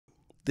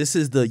This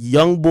is the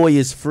Youngboy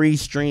is Free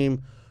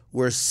stream.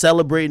 We're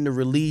celebrating the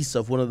release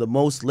of one of the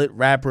most lit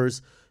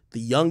rappers, the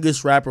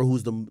youngest rapper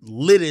who's the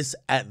littest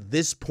at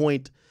this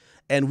point.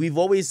 And we've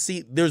always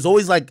seen, there's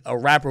always like a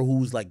rapper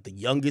who's like the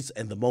youngest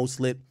and the most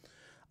lit.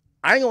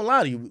 I ain't gonna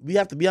lie to you, we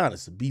have to be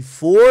honest.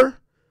 Before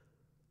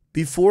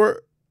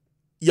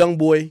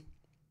Youngboy,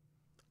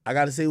 I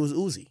gotta say it was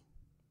Uzi.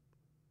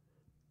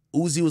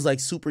 Uzi was like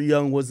super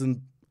young,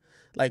 wasn't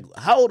like,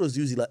 how old was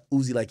Uzi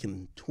like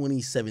in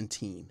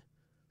 2017?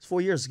 It's 4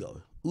 years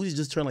ago. Uzi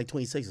just turned like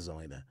 26 or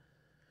something like that.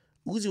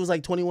 Uzi was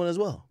like 21 as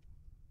well.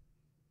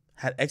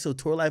 Had EXO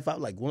Tour Life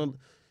out like one of,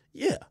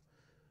 yeah.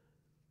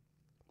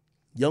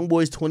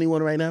 Youngboy's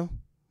 21 right now.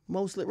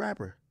 Most lit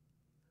rapper.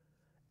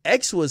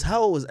 X was,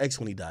 how old was X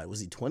when he died? Was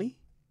he 20?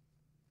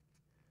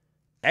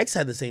 X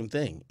had the same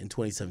thing in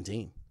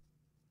 2017.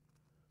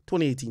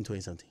 2018,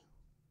 2017.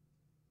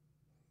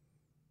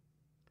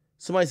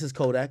 Somebody says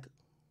Kodak.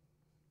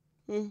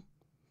 We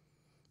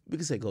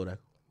can say Kodak.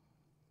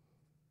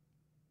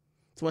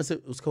 Somebody said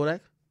it was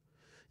Kodak?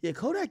 Yeah,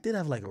 Kodak did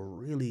have like a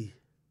really...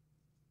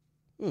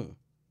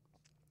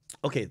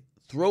 Okay,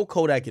 throw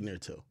Kodak in there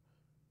too.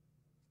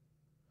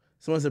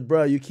 Someone said,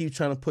 bro, you keep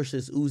trying to push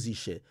this Uzi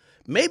shit.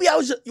 Maybe I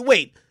was just...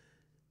 Wait.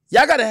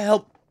 Y'all gotta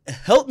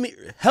help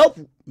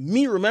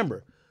me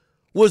remember.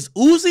 Was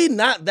Uzi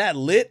not that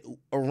lit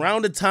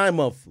around the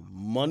time of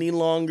Money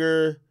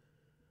Longer,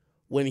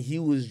 when he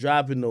was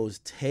dropping those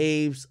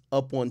tapes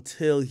up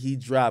until he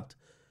dropped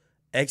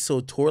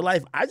EXO Tour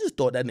Life? I just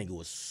thought that nigga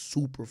was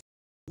super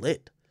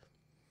lit.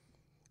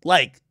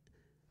 Like,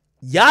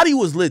 Yachty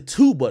was lit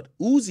too, but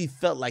Uzi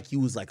felt like he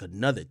was like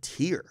another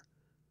tier.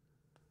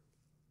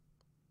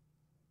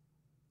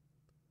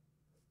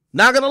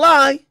 Not gonna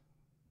lie,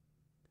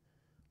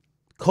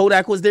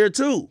 Kodak was there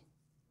too.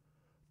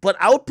 But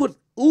I would put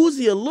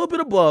Uzi a little bit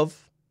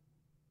above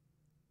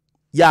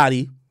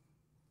Yachty.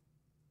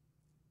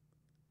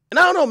 And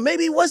I don't know,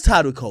 maybe he was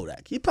tied with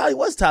Kodak. He probably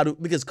was tied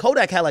with, because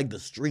Kodak had like the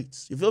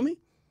streets. You feel me?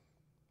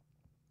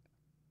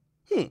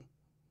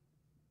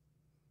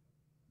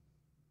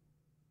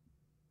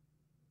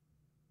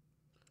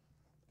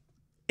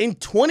 In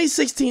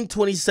 2016,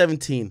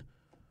 2017,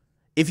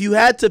 if you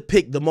had to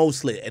pick the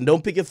most lit, and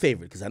don't pick your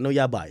favorite, because I know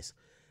y'all biased,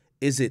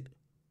 is it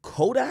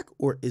Kodak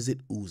or is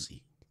it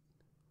Uzi?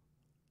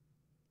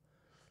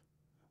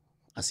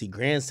 I see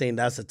Grant saying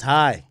that's a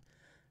tie.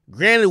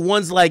 Granted,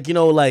 one's like,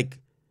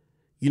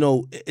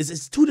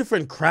 it's two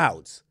different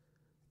crowds.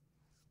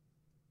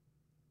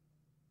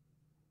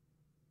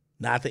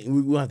 Nah, I think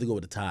we'll have to go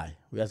with a tie.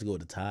 We have to go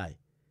with a tie.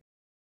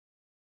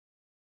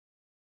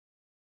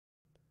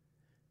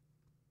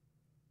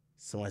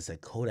 Somebody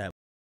said Kodak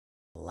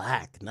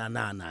black. Nah.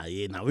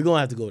 Yeah, nah. We're gonna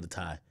have to go with a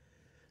tie.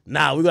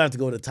 Nah, we're gonna have to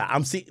go with a tie.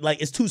 I'm seeing,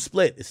 like, it's too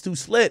split. It's too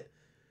split.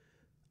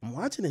 I'm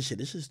watching this shit.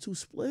 This is too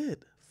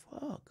split.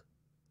 Fuck.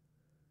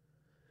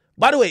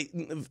 By the way,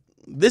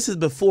 this is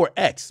before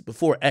X,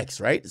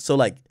 right? So,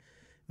 like,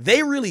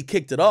 they really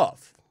kicked it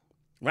off,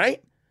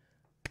 right?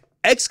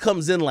 X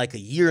comes in like a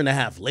year and a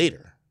half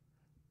later,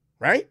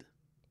 right?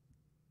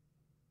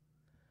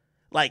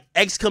 Like,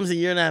 X comes a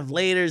year and a half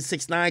later.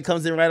 6ix9ine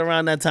comes in right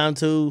around that time,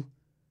 too.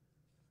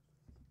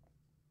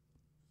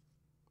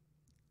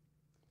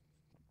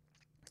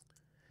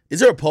 Is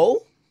there a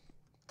poll?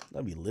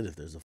 That'd be lit if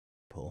there's a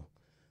poll.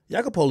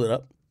 Y'all can poll it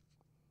up.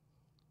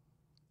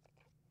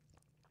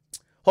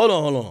 Hold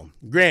on.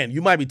 Grant,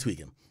 you might be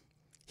tweaking.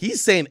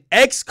 He's saying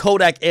X,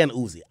 Kodak, and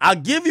Uzi. I'll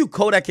give you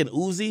Kodak and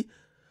Uzi,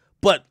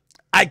 but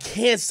I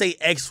can't say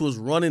X was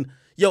running.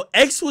 Yo,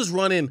 X was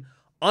running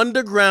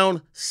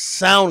underground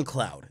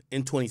SoundCloud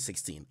in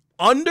 2016.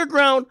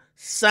 Underground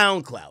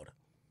SoundCloud.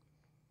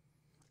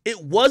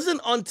 It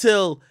wasn't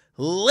until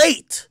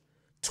late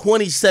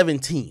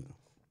 2017.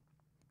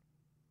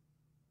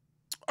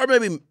 Or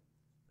maybe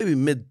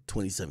mid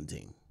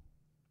 2017.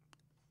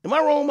 Am I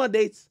wrong with my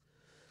dates?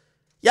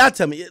 Y'all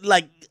tell me.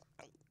 Like,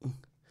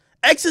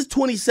 X is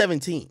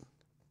 2017.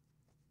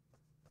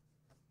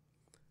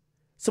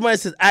 Somebody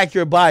says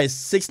accurate bias.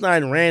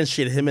 6ix9ine ran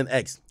shit, him and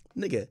X.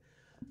 Nigga,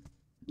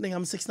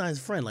 I'm 6ix9ine's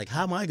friend. Like,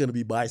 how am I gonna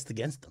be biased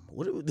against them?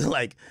 What?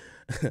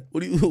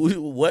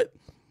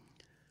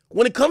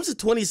 When it comes to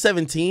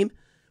 2017,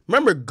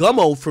 remember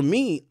Gummo, for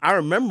me, I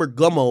remember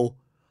Gummo.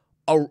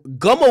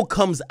 Gummo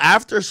comes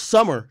after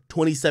summer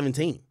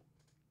 2017.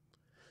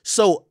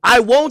 So I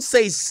won't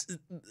say,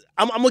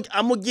 I'm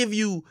gonna give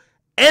you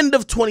end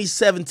of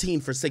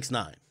 2017 for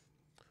 6ix9ine.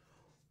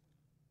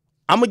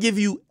 I'm gonna give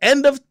you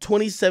end of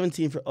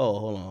 2017 for, oh,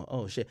 hold on.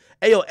 Oh shit.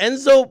 Hey yo,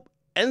 Enzo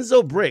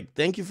Brick,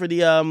 thank you for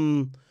the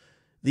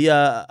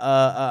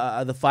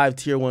 5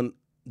 tier 1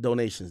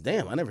 donations.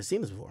 Damn, I never seen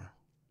this before.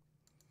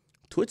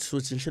 Twitch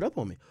switching shit up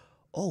on me.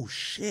 Oh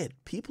shit,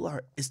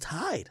 it's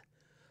tied.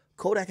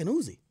 Kodak and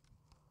Uzi.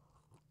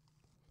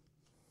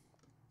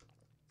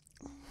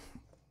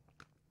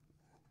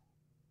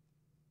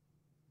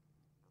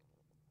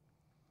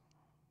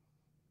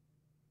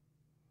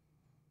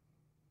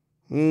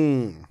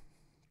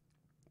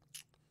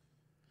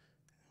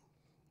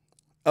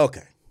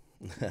 Okay.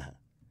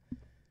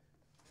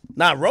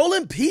 Nah, Roll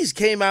in Peace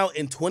came out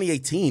in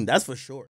 2018. That's for sure.